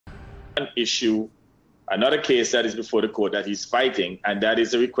an issue, another case that is before the court that he's fighting, and that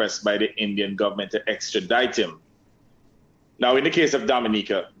is a request by the Indian government to extradite him. Now, in the case of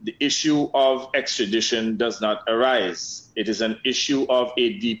Dominica, the issue of extradition does not arise. It is an issue of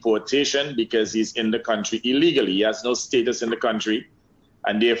a deportation because he's in the country illegally. He has no status in the country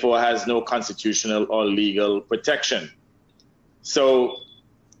and therefore has no constitutional or legal protection.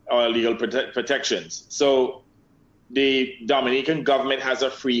 Protections. So the Dominican government has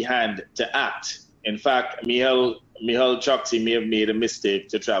a free hand to act. In fact, Mehul Choksi may have made a mistake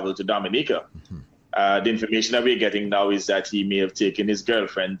to travel to Dominica. The information that we're getting now is that he may have taken his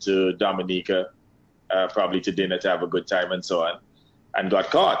girlfriend to Dominica, probably to dinner to have a good time and so on, and got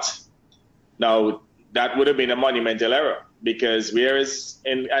caught. Now, that would have been a monumental error because whereas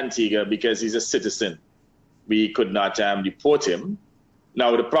in Antigua, because he's a citizen, we could not deport him.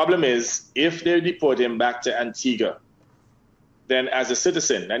 Now, the problem is if they deport him back to Antigua, then as a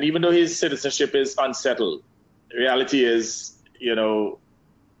citizen, and even though his citizenship is unsettled, the reality is,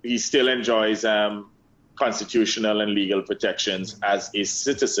 he still enjoys constitutional and legal protections as a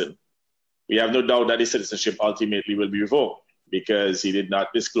citizen. We have no doubt that his citizenship ultimately will be revoked because he did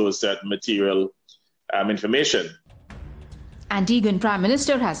not disclose certain material information. Antiguan Prime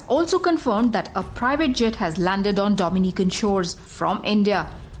Minister has also confirmed that a private jet has landed on Dominican shores from India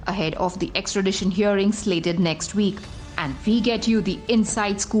ahead of the extradition hearing slated next week. And we get you the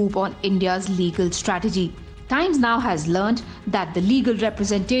inside scoop on India's legal strategy. Times Now has learned that the legal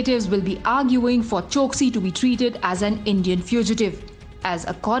representatives will be arguing for Choksi to be treated as an Indian fugitive, as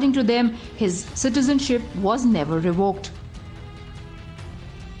according to them, his citizenship was never revoked.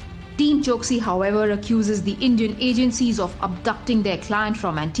 Team Choksi, however, accuses the Indian agencies of abducting their client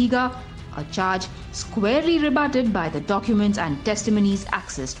from Antigua, a charge squarely rebutted by the documents and testimonies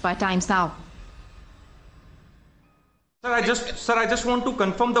accessed by Times Now. Sir, I just want to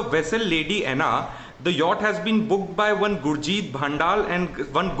confirm the vessel Lady Anna. The yacht has been booked by one Gurjeet Bhandal and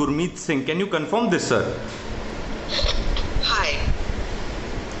one Gurmeet Singh. Can you confirm this, sir? Hi.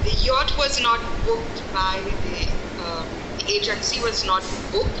 The yacht was not booked by the agency was not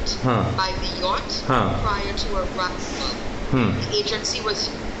booked by the yacht prior to arrival. The agency was,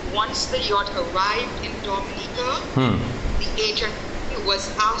 once the yacht arrived in Dominica, the agency was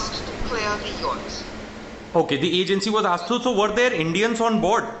asked to clear the yacht. Okay, the agency was asked to. So were there Indians on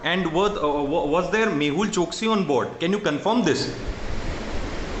board and was there Mehul Choksi on board? Can you confirm this?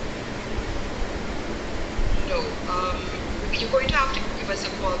 No, you're going to have to give us a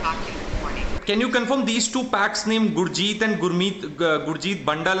call back in the morning. Can you confirm these two packs named Gurjeet and Gurjeet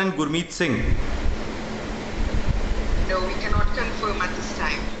Bandal and Gurmeet Singh? No, we cannot confirm at this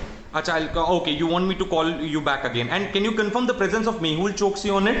time. Acha, okay, you want me to call you back again. And can you confirm the presence of Mehul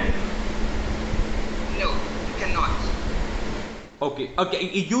Choksi on it? No, you cannot. Okay.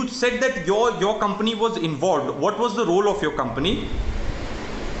 You said that your company was involved. What was the role of your company?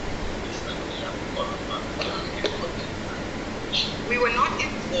 We were not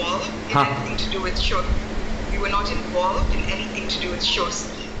involved in anything to do with show. We were not involved in anything to do with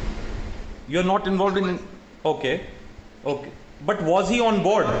Choksi. You're not involved in. Okay. But was he on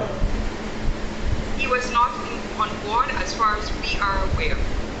board? He was not on board as far as we are aware.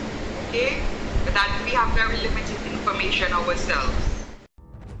 Okay? But that we have very limited information ourselves.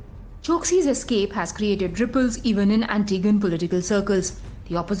 Choksi's escape has created ripples even in Antiguan political circles.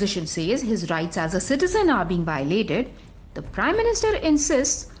 The opposition says his rights as a citizen are being violated. The Prime Minister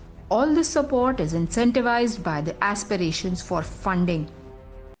insists all this support is incentivized by the aspirations for funding.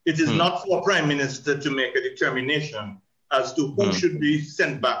 It is not for Prime Minister to make a determination as to who should be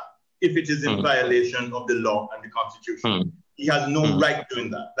sent back if it is in violation of the law and the Constitution. He has no right doing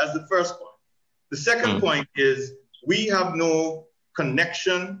that. That's the first point. The second point is we have no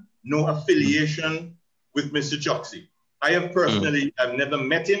connection, no affiliation with Mr. Choksi. I have personally, I've never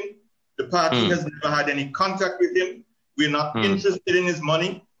met him. The party has never had any contact with him. We're not interested in his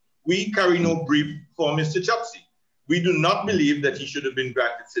money. We carry no brief for Mr. Choksi. We do not believe that he should have been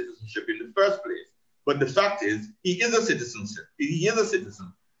granted citizenship in the first place. But the fact is, he is a citizen. He is a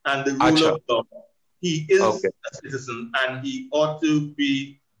citizen. And the rule of law, he is a citizen and he ought to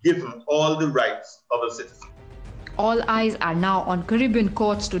be given all the rights of a citizen. All eyes are now on Caribbean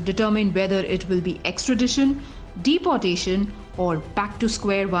courts to determine whether it will be extradition, deportation, or back to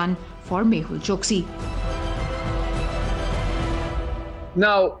square one for Mehul Choksi.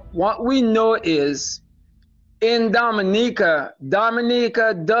 Now, what we know is in Dominica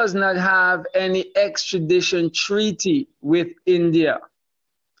does not have any extradition treaty with India.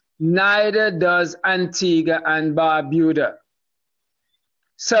 Neither does Antigua and Barbuda.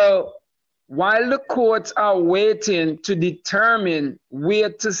 So while the courts are waiting to determine where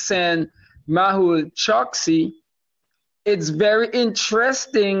to send Mehul Choksi, it's very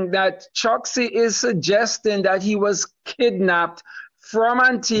interesting that Choksi is suggesting that he was kidnapped from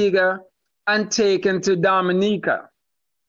Antigua and taken to Dominica.